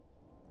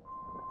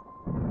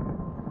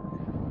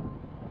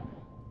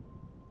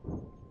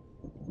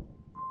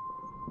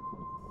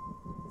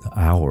The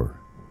hour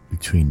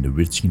between the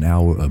witching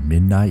hour of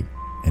midnight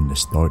and the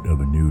start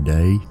of a new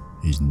day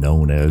is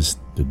known as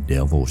the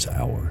Devil's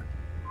Hour.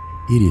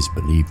 It is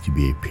believed to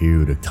be a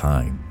period of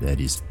time that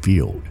is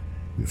filled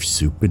with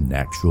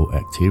supernatural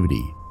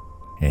activity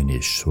and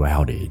is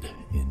shrouded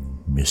in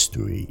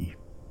mystery.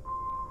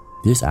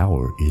 This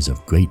hour is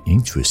of great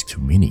interest to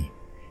many,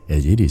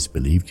 as it is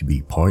believed to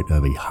be part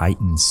of a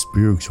heightened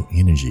spiritual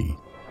energy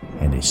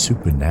and a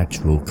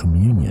supernatural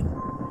communion.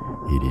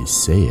 It is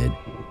said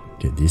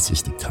that this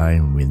is the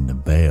time when the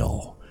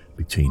veil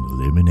between the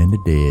living and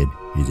the dead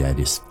is at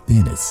its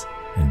thinnest,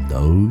 and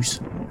those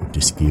with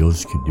the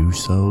skills to do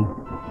so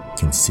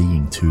can see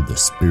into the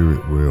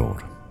spirit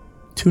world.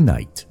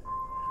 Tonight,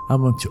 I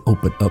want to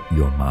open up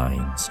your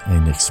minds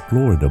and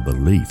explore the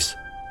beliefs,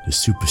 the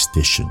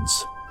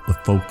superstitions, the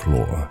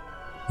folklore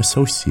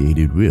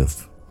associated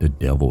with the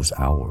Devil's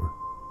Hour.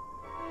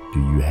 Do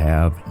you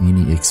have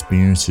any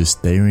experiences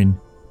staring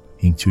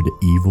into the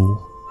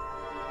evil,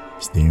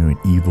 staring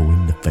evil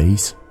in the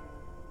face?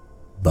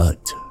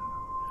 But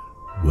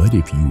what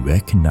if you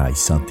recognize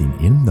something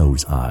in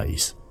those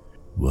eyes?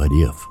 What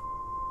if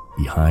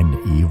behind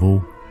the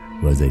evil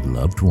was a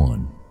loved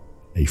one,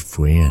 a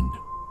friend,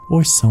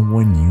 or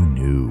someone you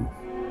knew?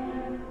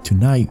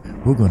 Tonight,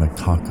 we're going to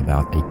talk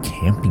about a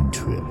camping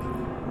trip.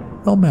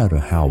 No matter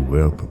how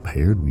well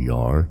prepared we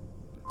are,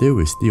 there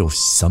is still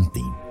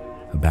something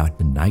about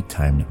the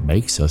nighttime that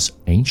makes us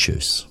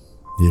anxious.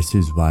 This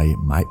is why it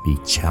might be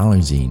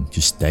challenging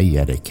to stay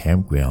at a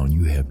campground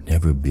you have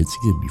never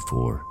visited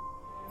before.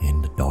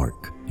 In the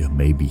dark, there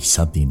may be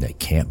something that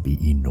can't be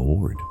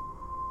ignored,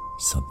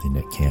 something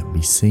that can't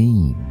be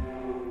seen,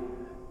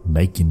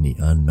 making the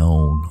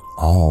unknown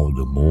all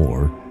the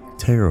more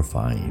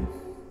terrifying.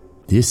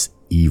 This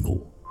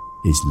evil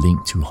is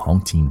linked to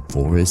haunting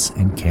forests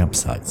and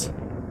campsites,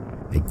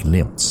 a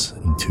glimpse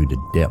into the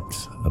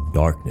depths of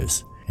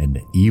darkness and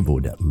the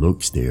evil that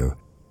lurks there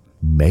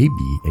may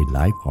be a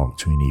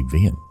life-altering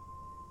event.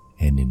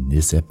 And in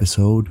this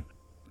episode,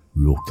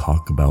 we'll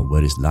talk about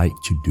what it's like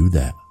to do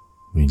that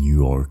when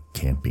you are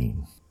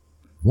camping.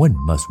 One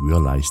must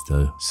realize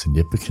the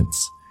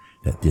significance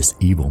that this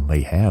evil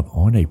may have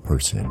on a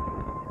person.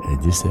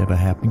 Has this ever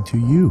happened to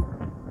you?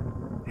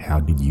 How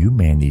did you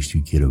manage to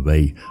get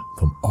away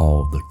from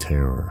all the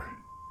terror?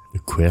 The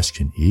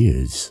question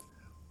is,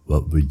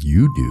 what would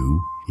you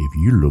do if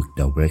you looked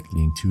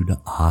directly into the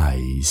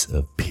eyes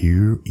of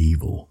pure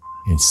evil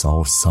and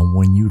saw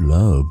someone you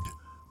loved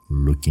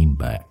looking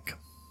back?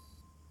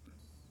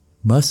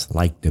 Much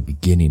like the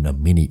beginning of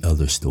many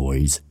other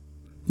stories,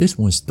 this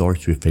one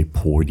starts with a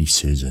poor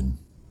decision.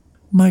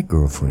 My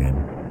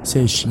girlfriend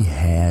says she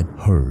had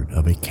heard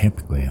of a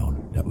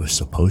campground that was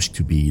supposed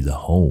to be the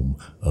home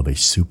of a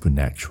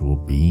supernatural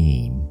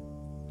being,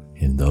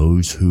 and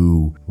those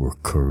who were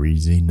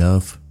courageous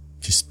enough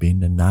to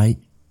spend the night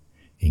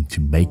and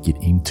to make it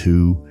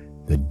into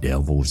the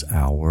Devil's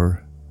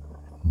Hour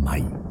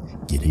might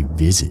get a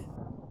visit.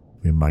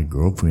 When my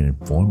girlfriend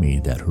informed me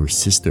that her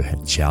sister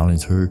had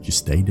challenged her to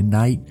stay the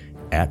night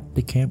at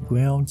the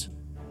campgrounds,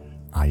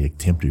 I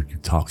attempted to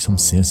talk some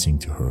sense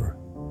into her.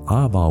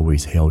 I've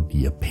always held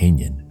the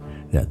opinion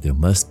that there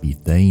must be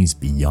things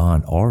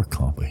beyond our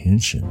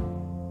comprehension.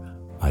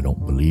 I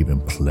don't believe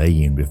in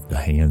playing with the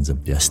hands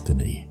of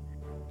destiny,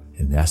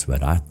 and that's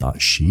what I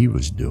thought she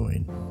was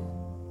doing.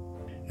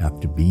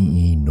 After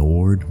being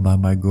ignored by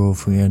my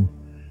girlfriend,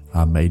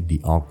 I made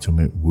the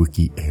ultimate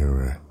rookie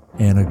error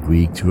and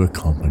agreed to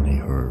accompany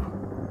her.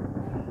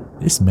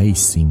 This may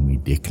seem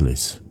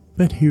ridiculous,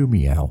 but hear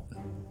me out.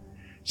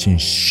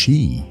 Since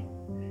she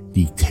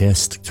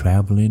detests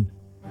traveling,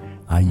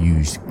 I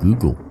used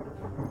Google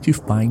to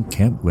find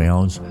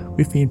campgrounds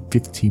within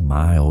 50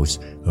 miles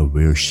of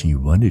where she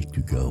wanted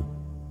to go.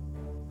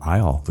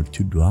 I offered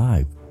to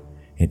drive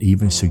and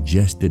even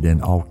suggested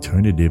an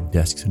alternative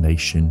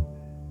destination.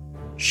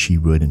 She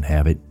wouldn't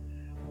have it.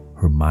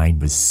 Her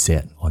mind was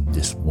set on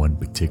this one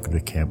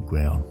particular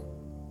campground.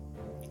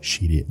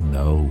 She didn't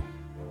know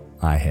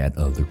I had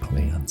other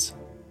plans.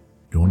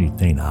 The only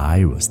thing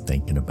I was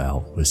thinking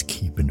about was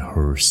keeping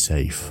her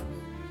safe.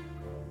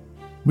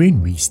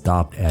 When we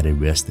stopped at a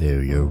rest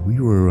area,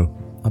 we were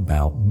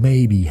about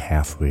maybe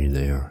halfway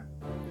there.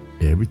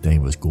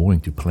 Everything was going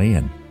to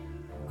plan.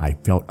 I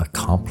felt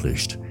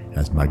accomplished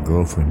as my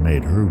girlfriend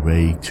made her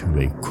way to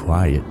a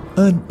quiet,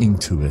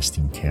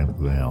 uninteresting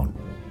campground.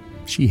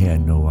 She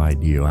had no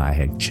idea I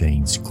had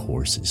changed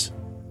courses.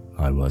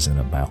 I wasn't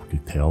about to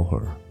tell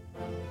her.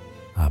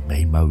 I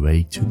made my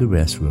way to the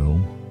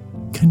restroom,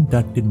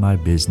 conducted my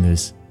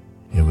business,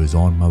 and was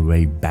on my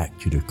way back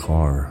to the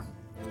car.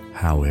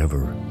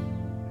 However,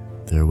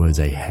 there was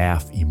a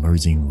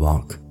half-emerging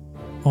rock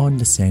on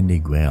the sandy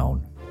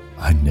ground.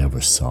 I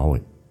never saw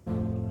it.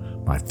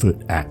 My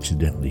foot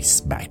accidentally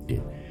smacked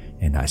it,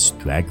 and I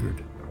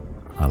staggered.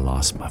 I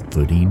lost my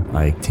footing.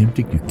 I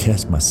attempted to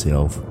catch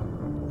myself,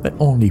 but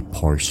only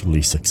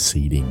partially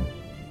succeeding.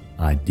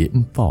 I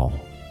didn't fall,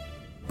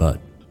 but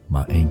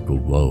my ankle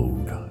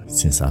rolled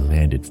since I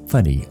landed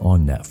funny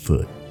on that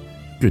foot.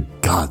 Good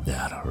God,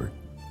 that hurt.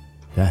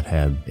 that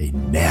had a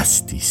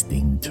nasty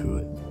sting to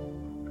it.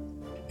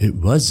 It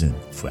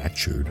wasn't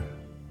fractured,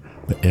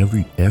 but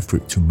every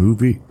effort to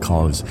move it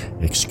caused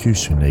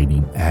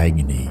excruciating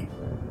agony.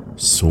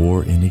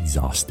 Sore and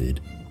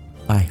exhausted,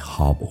 I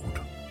hobbled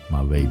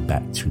my way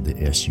back to the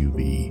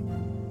SUV.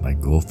 My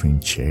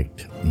girlfriend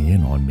checked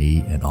in on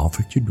me and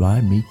offered to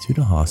drive me to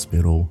the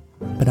hospital,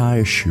 but I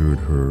assured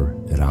her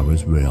that I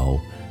was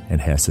well and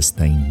had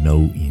sustained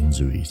no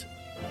injuries.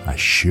 I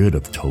should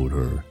have told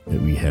her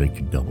that we had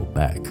to double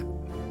back,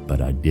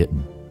 but I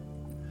didn't.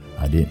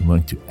 I didn't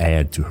want to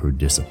add to her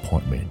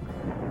disappointment,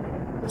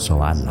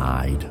 so I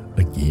lied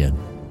again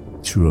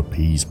to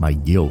appease my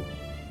guilt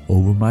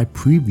over my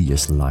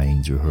previous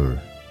lying to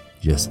her,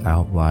 just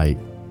outright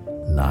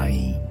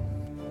lying.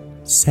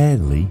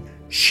 Sadly,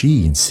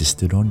 she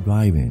insisted on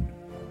driving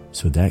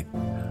so that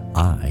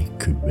I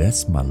could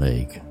rest my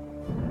leg.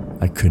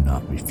 I could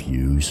not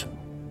refuse.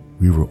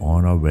 We were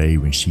on our way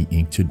when she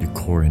entered the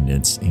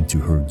coordinates into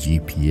her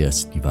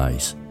GPS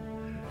device.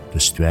 The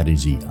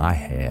strategy I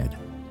had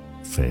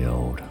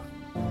failed.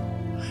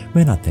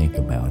 When I think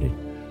about it,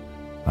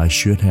 I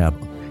should have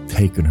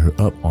taken her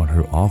up on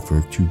her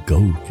offer to go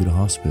to the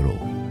hospital.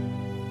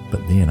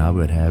 But then I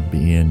would have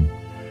been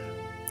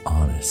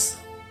honest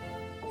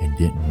and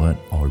didn't want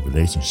our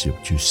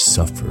relationship to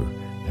suffer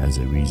as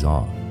a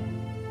result.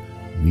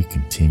 We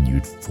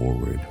continued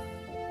forward.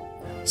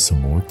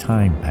 Some more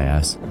time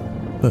passed,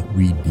 but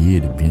we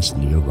did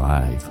eventually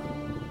arrive.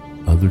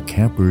 Other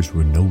campers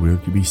were nowhere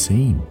to be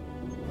seen.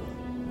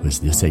 Was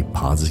this a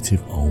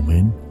positive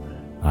omen?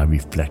 I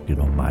reflected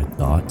on my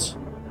thoughts.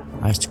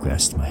 I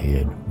scratched my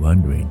head,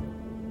 wondering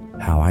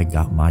how I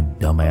got my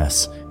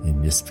dumbass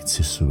in this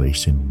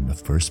situation in the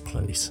first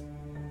place.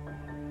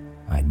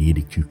 I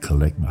needed to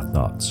collect my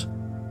thoughts.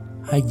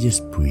 I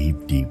just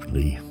breathed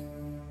deeply.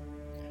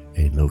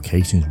 A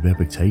location's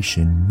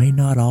reputation may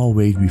not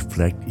always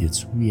reflect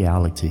its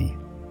reality.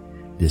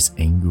 This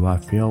anger I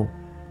felt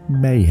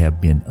may have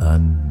been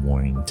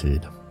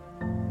unwarranted.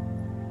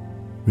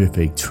 With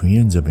a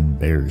twinge of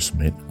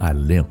embarrassment, I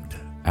limped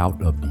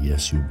out of the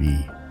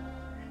SUV.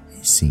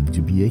 It seemed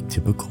to be a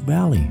typical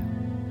valley.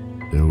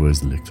 There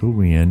was little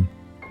wind,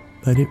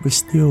 but it was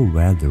still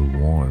rather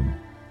warm.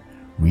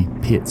 We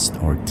pitched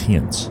our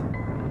tents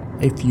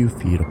a few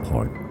feet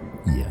apart.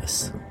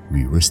 Yes,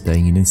 we were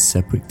staying in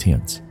separate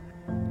tents.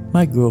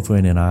 My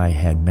girlfriend and I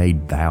had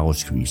made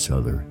vows to each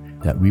other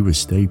that we would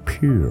stay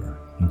pure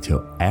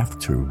until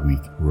after we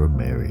were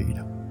married.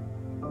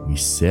 We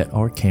set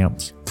our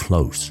camps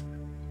close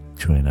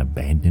to an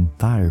abandoned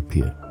fire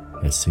pit.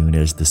 As soon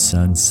as the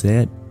sun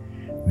set,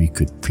 we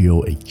could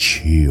feel a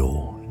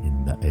chill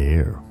in the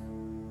air.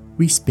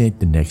 We spent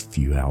the next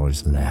few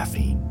hours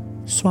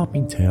laughing,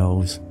 swapping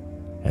tales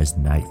as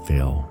night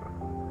fell.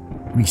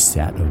 We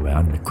sat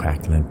around the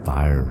crackling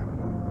fire.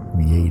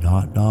 We ate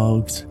hot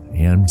dogs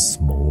and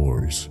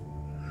s'mores.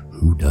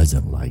 Who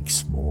doesn't like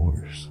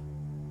s'mores?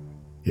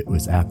 It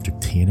was after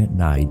 10 at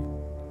night,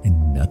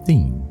 and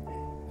nothing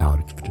out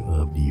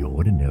of the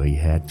ordinary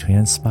had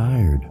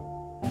transpired.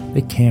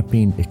 The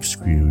camping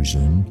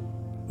excursion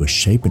was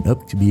shaping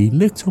up to be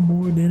little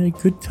more than a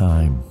good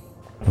time.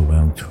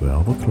 Around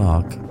 12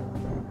 o'clock,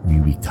 we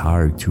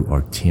retired to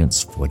our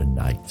tents for the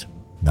night.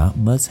 Not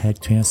much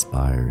had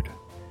transpired.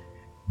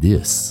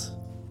 This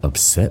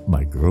upset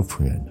my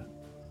girlfriend,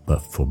 but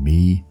for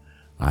me,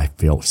 I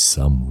felt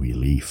some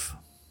relief.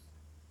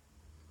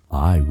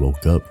 I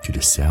woke up to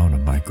the sound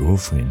of my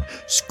girlfriend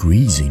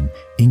squeezing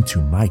into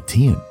my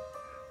tent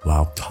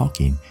while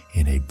talking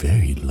in a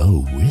very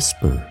low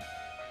whisper.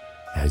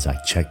 As I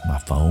checked my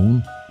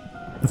phone,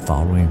 the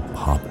following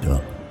popped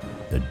up: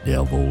 the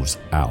Devil's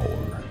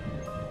Hour.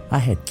 I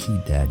had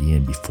keyed that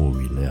in before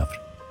we left.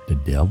 The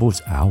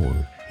Devil's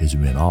Hour is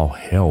when all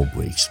hell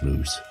breaks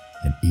loose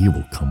and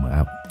evil come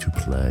out to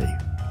play.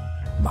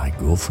 My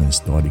girlfriend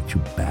started to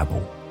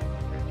babble,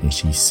 and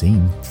she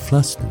seemed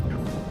flustered.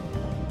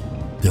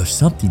 "There's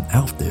something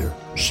out there,"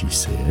 she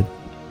said.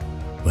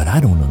 "What I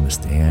don't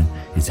understand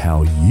is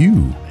how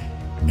you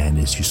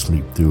managed to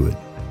sleep through it."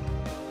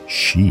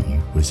 She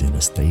was in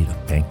a state of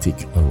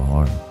frantic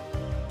alarm,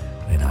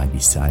 and I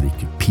decided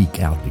to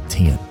peek out the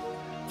tent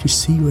to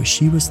see what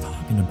she was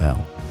talking about.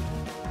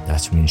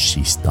 That's when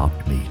she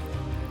stopped me.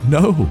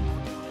 "No,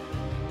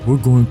 we're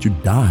going to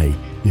die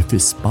if it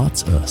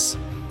spots us."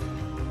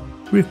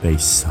 With a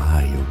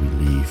sigh of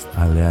relief,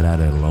 I let out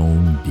a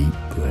long, deep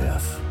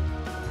breath.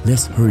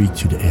 Let's hurry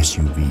to the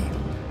SUV.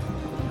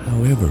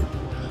 However,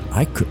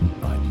 I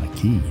couldn't find my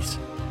keys.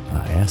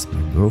 I asked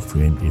my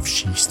girlfriend if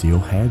she still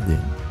had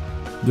them.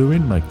 "They're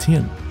in my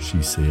tent,"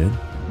 she said.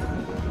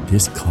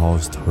 This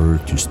caused her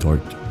to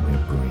start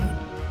whimpering.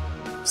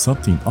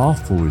 Something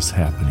awful is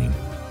happening.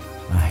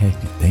 I had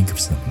to think of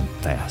something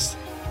fast,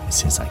 and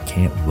since I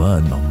can't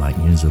run on my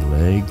injured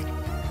leg,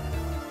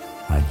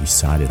 I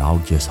decided I'll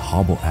just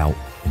hobble out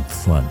in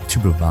front to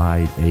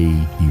provide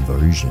a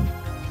diversion.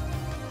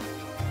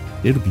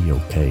 It'll be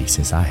okay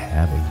since I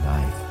have a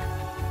knife.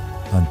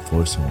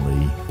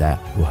 Unfortunately, that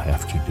will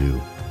have to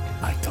do.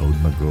 I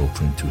told my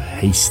girlfriend to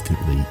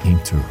hastily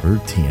enter her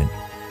tent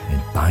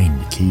and find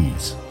the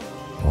keys.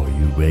 Are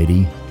you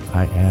ready?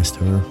 I asked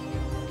her.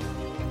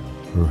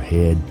 Her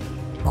head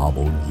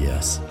bobbled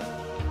yes.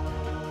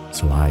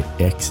 So I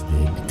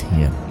exited the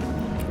tent.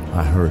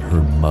 I heard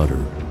her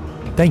mutter,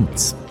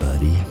 "Thanks,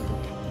 buddy."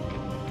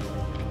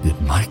 Did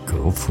my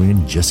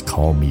girlfriend just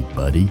call me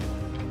buddy?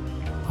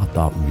 I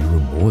thought we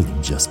were more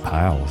than just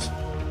pals.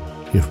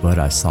 If what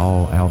I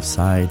saw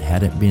outside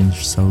hadn't been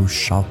so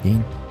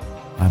shocking,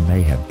 I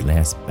may have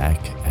glanced back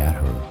at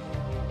her.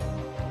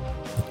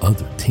 The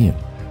other tent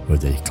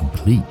was a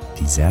complete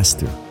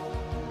disaster.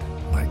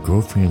 My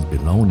girlfriend's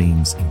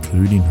belongings,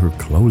 including her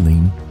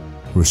clothing,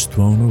 were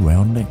strewn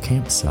around the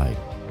campsite.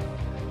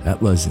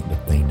 That wasn't the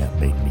thing that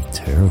made me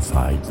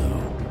terrified,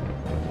 though.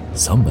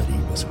 Somebody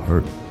was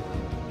hurt,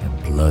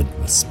 and blood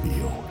was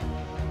spilled.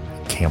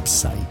 The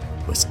campsite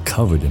was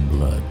covered in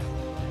blood.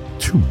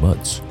 Too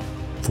much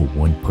for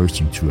one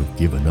person to have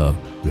given up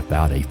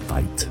without a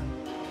fight,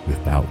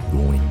 without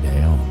going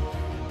down.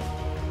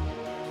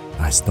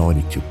 I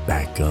started to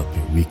back up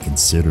and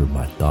reconsider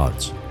my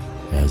thoughts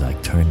as I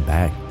turned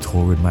back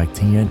toward my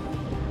tent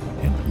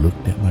and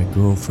looked at my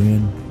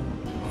girlfriend.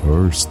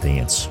 Her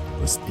stance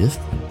was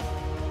different,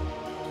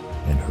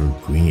 and her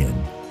grin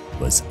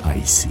was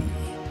icy.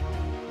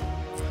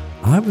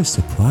 I was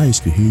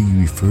surprised to hear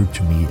you refer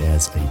to me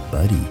as a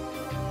buddy,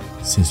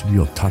 since we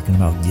are talking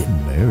about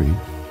getting married.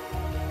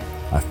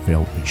 I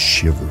felt a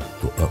shiver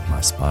go up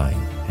my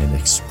spine and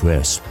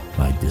express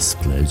my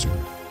displeasure.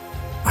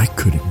 I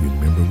couldn't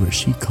remember what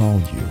she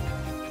called you.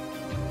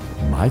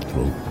 My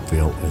throat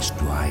felt as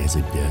dry as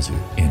a desert,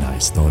 and I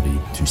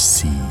started to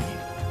see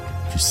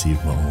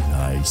with my own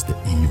eyes the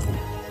evil.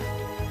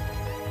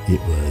 It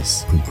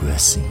was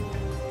progressing.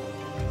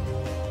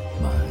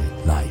 My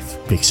life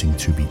fixing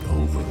to be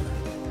over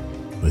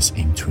was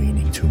entering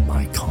into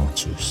my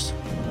conscious.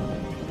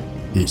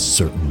 It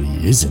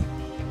certainly isn't,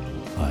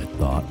 I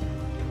thought.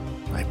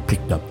 I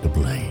picked up the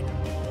blade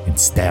and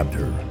stabbed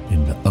her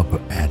in the upper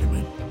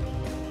abdomen.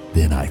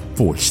 Then I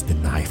forced the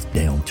knife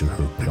down to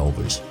her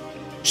pelvis.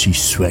 She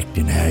shrieked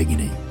in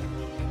agony.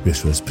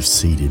 This was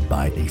preceded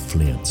by a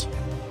flinch.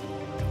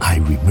 I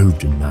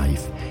removed the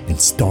knife and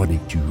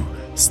started to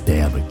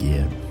stab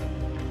again.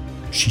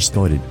 She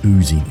started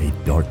oozing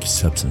a dark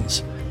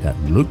substance that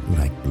looked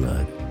like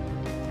blood,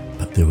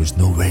 but there was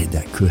no way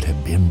that could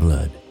have been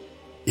blood.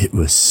 It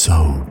was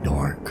so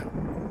dark.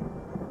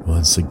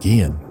 Once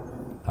again,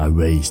 I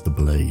raised the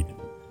blade,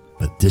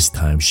 but this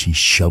time she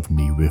shoved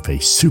me with a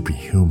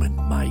superhuman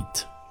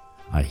might.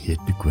 I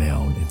hit the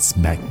ground and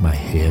smacked my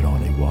head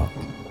on a rock.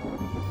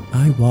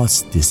 I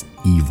watched this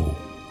evil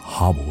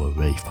hobble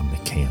away from the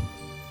camp,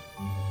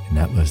 and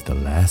that was the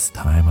last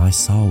time I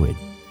saw it.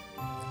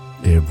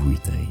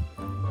 Everything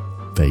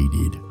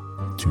faded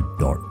to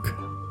dark.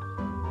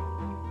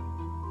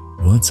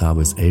 Once I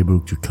was able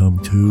to come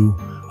to,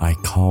 I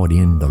called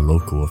in the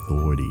local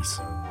authorities.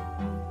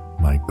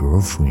 My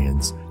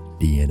girlfriend's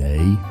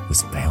DNA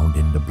was found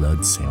in the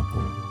blood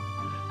sample.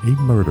 A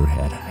murder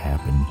had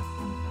happened.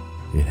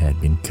 It had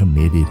been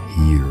committed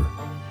here.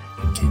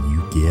 And can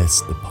you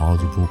guess the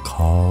possible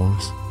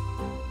cause?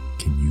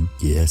 Can you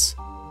guess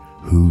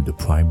who the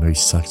primary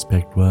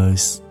suspect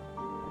was?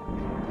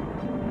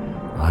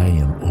 I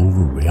am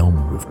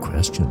overwhelmed with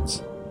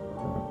questions.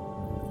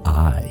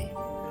 I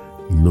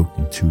looked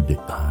into the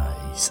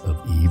eyes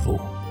of evil,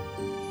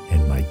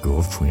 and my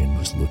girlfriend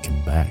was looking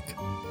back.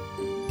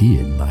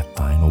 Did my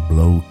final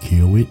blow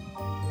kill it?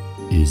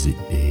 Is it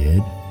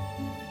dead?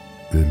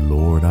 Good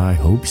Lord, I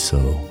hope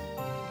so.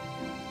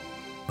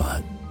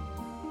 But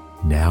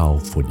now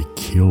for the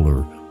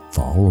killer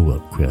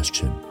follow-up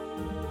question.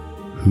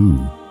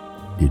 Who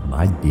did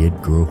my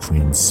dead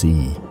girlfriend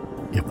see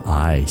if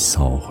I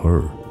saw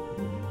her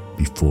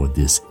before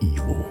this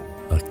evil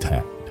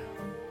attack?